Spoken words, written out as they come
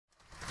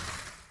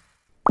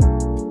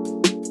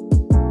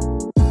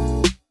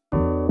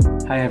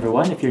Hi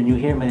everyone, if you're new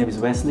here, my name is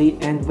Wesley,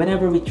 and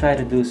whenever we try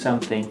to do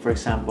something, for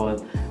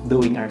example,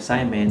 doing our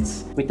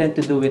assignments, we tend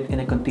to do it in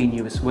a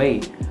continuous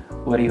way.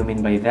 What do you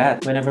mean by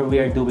that? Whenever we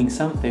are doing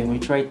something, we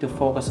try to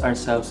focus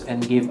ourselves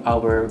and give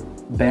our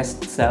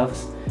best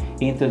selves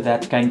into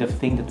that kind of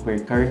thing that we're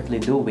currently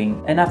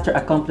doing. And after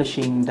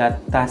accomplishing that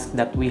task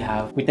that we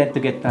have, we tend to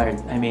get tired.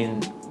 I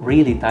mean,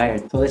 really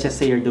tired. So let's just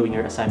say you're doing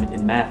your assignment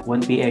in math.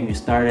 1 p.m. you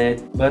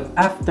started, but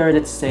after,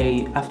 let's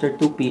say, after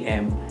 2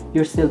 p.m.,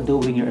 you're still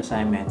doing your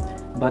assignment.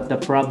 But the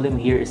problem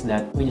here is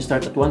that when you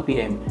start at 1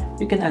 p.m.,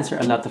 you can answer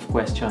a lot of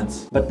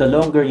questions. But the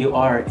longer you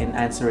are in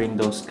answering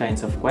those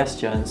kinds of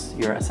questions,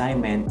 your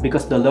assignment,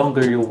 because the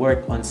longer you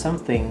work on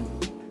something,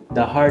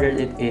 the harder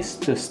it is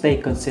to stay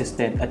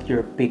consistent at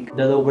your peak,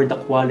 the lower the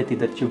quality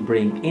that you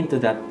bring into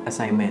that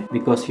assignment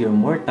because you're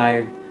more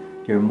tired,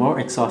 you're more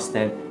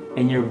exhausted,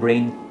 and your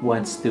brain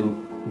wants to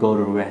go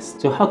to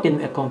rest. So how can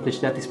we accomplish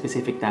that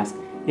specific task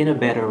in a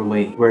better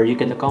way, where you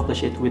can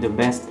accomplish it with the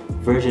best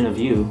version of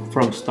you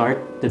from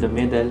start to the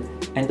middle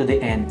and to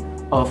the end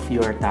of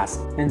your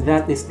task? And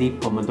that is the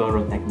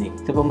Pomodoro technique.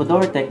 The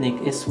Pomodoro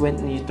technique is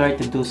when you try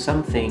to do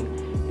something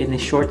in a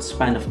short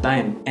span of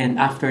time, and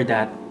after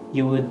that,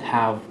 you would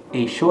have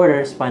a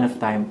shorter span of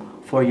time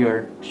for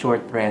your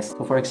short rest.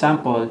 So for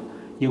example,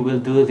 you will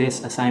do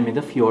this assignment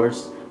of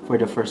yours for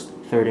the first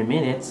 30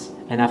 minutes,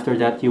 and after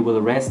that you will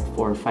rest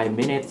for 5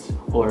 minutes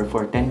or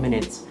for 10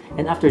 minutes,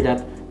 and after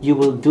that you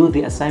will do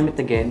the assignment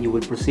again. You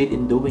will proceed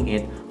in doing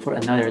it for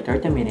another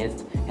 30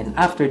 minutes, and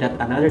after that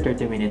another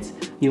 30 minutes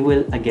you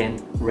will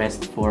again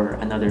rest for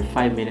another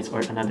 5 minutes or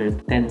another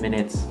 10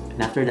 minutes,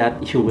 and after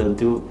that you will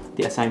do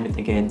the assignment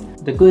again.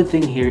 The good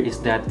thing here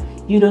is that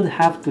you don't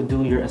have to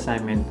do your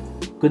assignment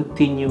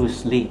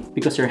continuously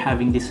because you're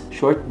having these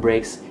short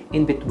breaks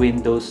in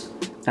between those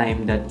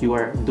time that you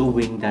are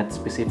doing that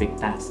specific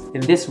task.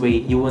 In this way,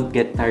 you won't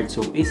get tired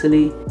so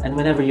easily, and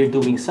whenever you're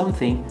doing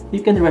something,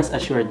 you can rest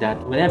assured that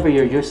whenever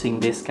you're using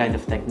this kind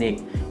of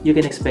technique, you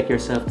can expect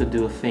yourself to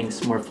do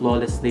things more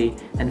flawlessly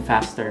and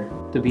faster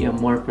to be a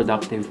more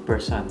productive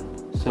person.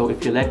 So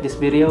if you like this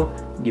video,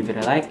 give it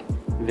a like.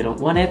 If you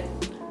don't want it,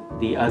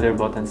 the other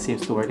button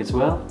seems to work as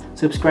well.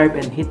 Subscribe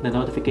and hit the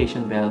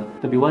notification bell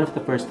to be one of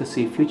the first to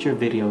see future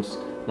videos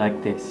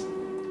like this.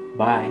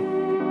 Bye!